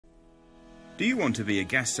Do you want to be a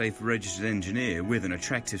gas-safe registered engineer with an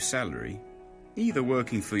attractive salary, either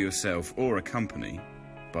working for yourself or a company,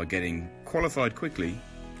 by getting qualified quickly,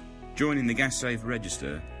 joining the Gas-Safe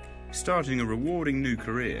Register, starting a rewarding new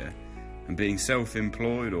career, and being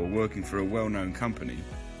self-employed or working for a well-known company?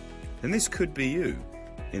 Then this could be you,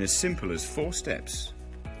 in as simple as 4 steps.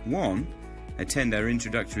 1. Attend our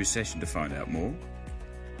introductory session to find out more.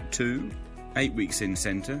 2. 8 weeks in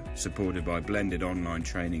centre, supported by blended online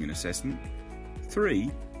training and assessment.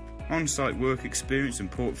 3. On-site work experience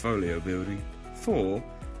and portfolio building. 4.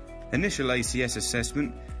 Initial ACS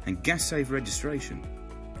assessment and gas-safe registration.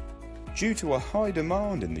 Due to a high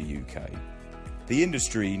demand in the UK, the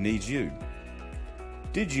industry needs you.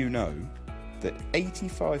 Did you know that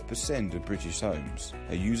 85% of British homes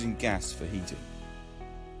are using gas for heating?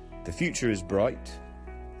 The future is bright,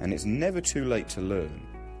 and it's never too late to learn.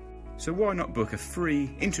 So why not book a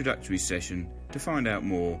free introductory session to find out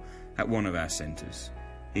more at one of our centres,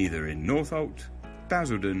 either in Northolt,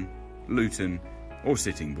 Basildon, Luton or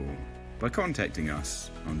Sittingbourne, by contacting us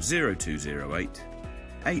on 0208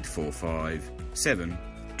 845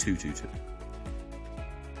 7222.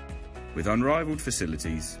 With unrivalled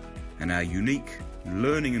facilities and our unique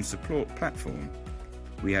learning and support platform,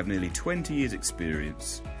 we have nearly 20 years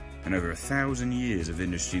experience and over 1,000 years of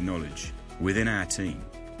industry knowledge within our team.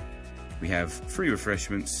 We have free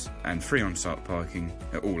refreshments and free on-site parking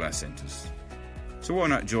at all our centres. So why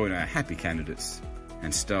not join our happy candidates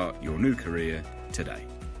and start your new career today?